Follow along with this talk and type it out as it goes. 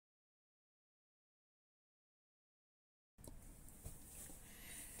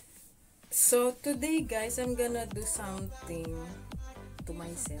So today guys, I'm gonna do something to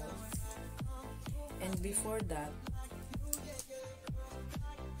myself. And before that,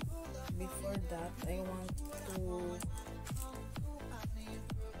 I want to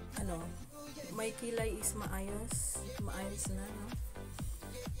my kilay is maayos na, no?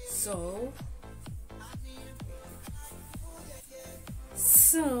 So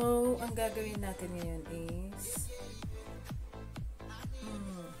ang gagawin natin ngayon is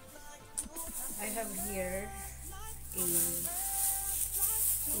I have here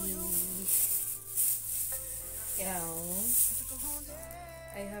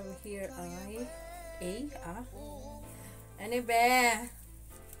I have here ano ba?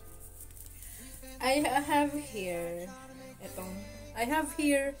 I have here I have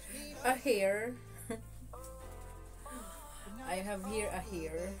here a hair. I have here a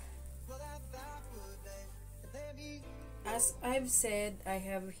hair. As I've said, I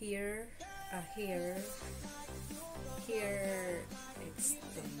have here a hair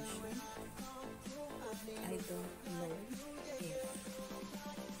extension. I don't know if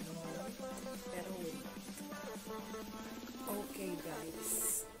pero wait. Okay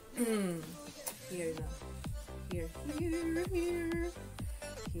guys. Here na. Here na.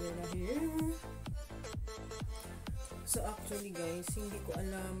 So actually guys, hindi ko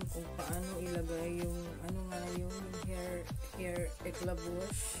alam kung paano ilagay yung yung hair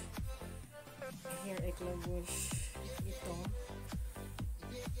eclabush ito.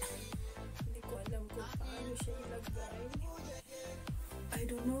 Hindi ko alam kung paano siya ilagay. I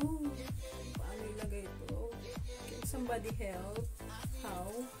don't know paano ilagay ito. Can somebody help?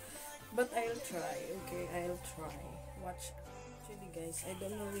 How? But I'll try. Okay, I'll try. Watch. Actually guys, I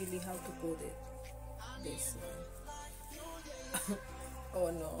don't know really how to put it. This one. Oh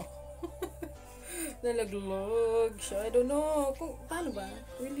no. Nalaglag siya. I don't know kung paano ba.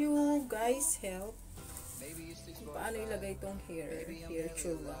 Will you guys help? Kung paano ilagay itong hair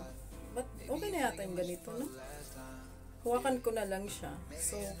chula. But okay na yata yung ganito, no? Hawakan ko na lang siya.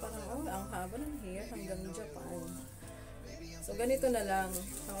 So parang ang haba ng hair hanggang Japan. So ganito na lang.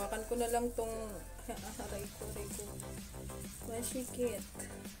 Hawakan ko na lang tong aray ko. Masikit.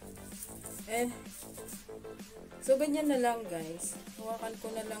 So ganyan na lang guys. Hawakan ko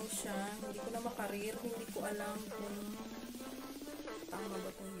na lang siya. Hindi ko na makarir. Hindi ko alam kung tama ba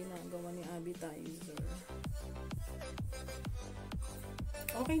itong ginagawa ni ABBYTIZER.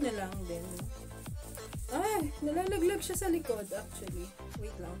 Okay na lang din. Ay, nalalaglag siya sa likod actually.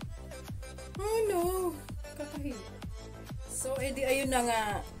 Wait lang. Oh no! Kakahiya. So edi ayun na nga.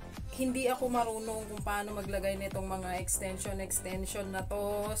 Hindi ako marunong kung paano maglagay nitong mga extension na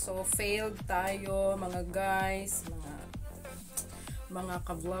to. So, failed tayo, mga guys, mga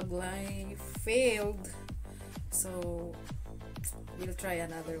ka-vlog life. Failed. So, we'll try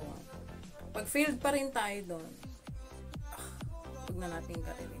another one. Pag failed pa rin tayo doon, huwag na natin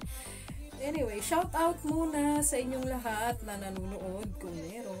karirin. Anyway, shout out muna sa inyong lahat na nanonood kung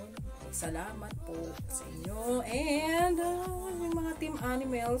meron. Salamat po sa inyo. And yung mga team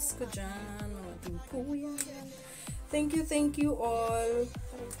animals ko dyan, mga team kuya. Thank you all.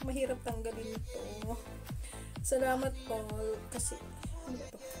 Mahirap tanggalin ito. Salamat po. Kasi, ano ba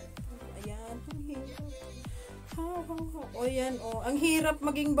ito? Ayan, ang hirap. O yan, ang hirap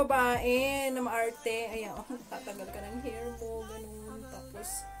maging babae na maarte. Ayan, tatagal ka ng hair mo, ganun.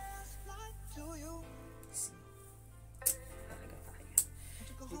 Tapos,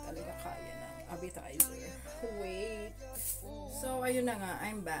 talaga kaya ng ABBYTIZER. Wait. So, ayun na nga.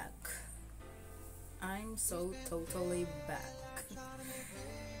 I'm back. I'm so totally back.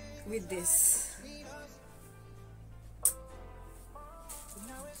 With this. Wait.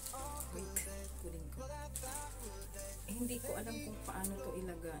 Kuling ko. Hindi ko alam kung paano to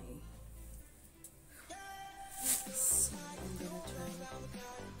ilagay. So, I'm gonna try.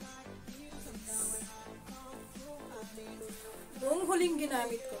 Noong huling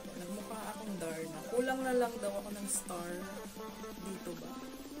ginamit ko to, nagmukha akong Darna. Kulang na lang daw ako ng star dito ba?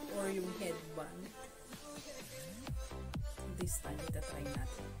 Or yung headband. This time, itatry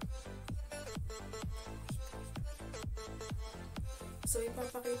natin. So,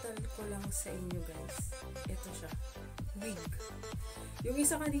 ipapakita ko lang sa inyo guys. Ito siya. Wig. Yung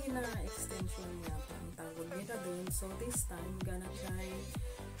isa kanina, extension yata ang tawag nila dun. So, this time, gonna try.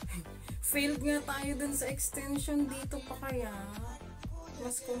 Failed nga tayo dun sa extension dito pa kaya.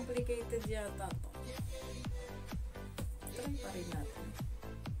 Mas complicated yata to. Try pa rin natin.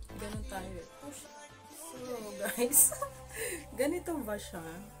 Ganun tayo. So guys, ganito ba siya?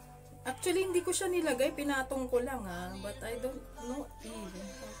 Actually, hindi ko siya nilagay. Pinatong ko lang but I don't know even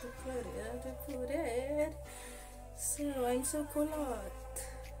how to put it. So, I'm so kulot.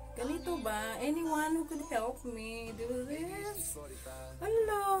 Ganito ba? Anyone who could help me do this?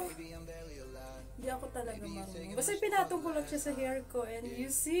 Hello. Hindi ako talaga marunong. Basta pinatong ko lang siya sa hair ko and you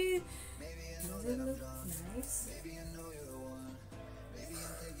see, does it look nice?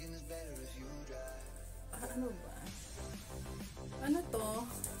 Ano ba? Ano to?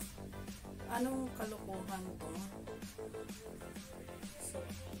 Anong kalokohan to? So,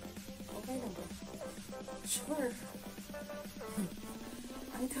 okay na ba? Sure.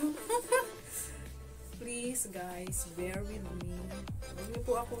 I don't Please guys, bear with me.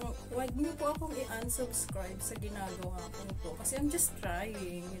 Huwag niyo po akong i-unsubscribe sa ginagawa ko to. Kasi I'm just trying,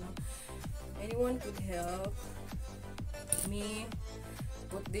 you know. Anyone could help me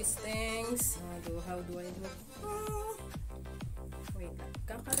put these things. How do I do? Wait lang.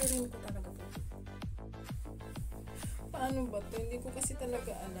 Kakaririn ko talaga to. Paano ba to? Hindi ko kasi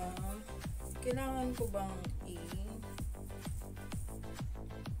talaga alam. Kailangan ko bang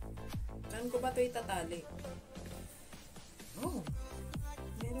saan ko ba ito itatali? Oh!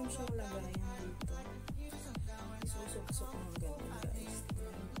 Meron siyang lagayan dito. Isusok-sok ng ganun, guys.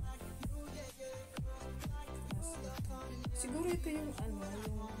 Siguro ito yung ano,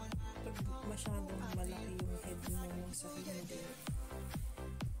 yung pag masyadong malaki yung head mo sa hindi.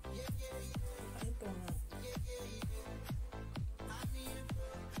 Ito nga.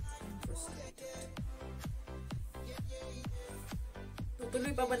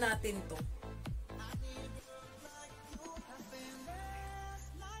 Tutuloy pa ba natin to?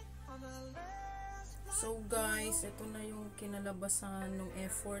 So guys, ito na yung kinalabasan ng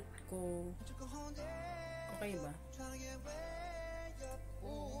effort ko. Okay ba?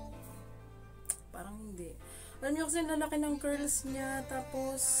 Parang hindi. Alam niyo kasi lalaki ng curls niya,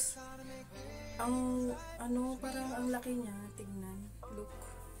 tapos ang ano, parang ang laki niya, tignan. Look.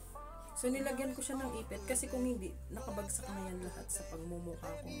 So nilagyan ko siya ng ipit kasi kung hindi, nakabagsak na yan lahat sa pagmumukha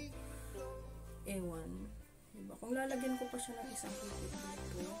ko. Ewan. Diba? Kung lalagyan ko pa siya ng isang ipit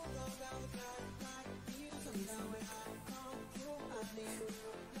dito.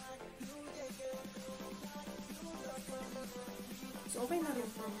 So okay na rin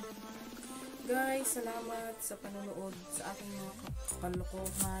po. Guys, salamat sa panonood sa aking mga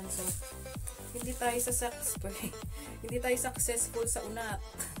kalokohan. So hindi tayo hindi tayo successful sa unat.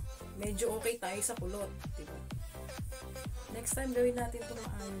 Medyo okay tayo sa kulot, diba? Next time gawin natin itong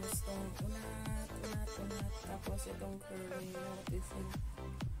maayos, itong unat, tapos itong curly, what is it?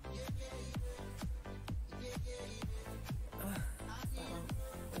 Parang,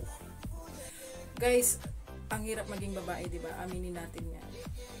 guys, ang hirap maging babae, diba? Aminin natin yan.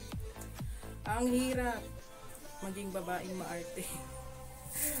 Ang hirap maging babaeng maarte.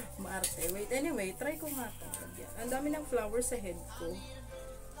 Maarte. Wait, anyway, try ko nga ito. Ang dami ng flowers sa head ko.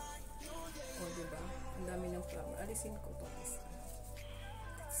 O, diba? Ang dami ng flower. Alisin ko ito.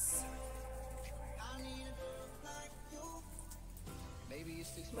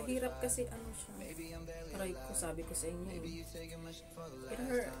 Mahirap kasi ano siya. Aray ko, sabi ko sa inyo. It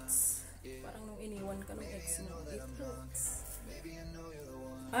hurts. Parang nung iniwan ka ng ex mo. It hurts.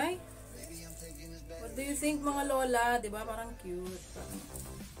 Ay! What do you think mga lola? Diba? Parang cute.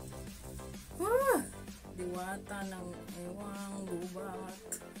 Parang, diwata ng ewang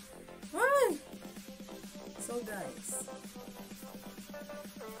gubat. Ay! So guys,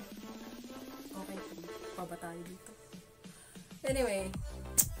 okay, pa ba tayo dito? Anyway,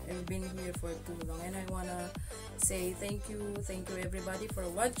 I've been here for too long and I wanna say thank you everybody for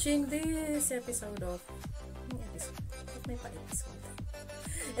watching this episode of may pa-episode.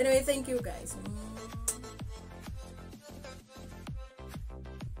 Anyway, thank you guys.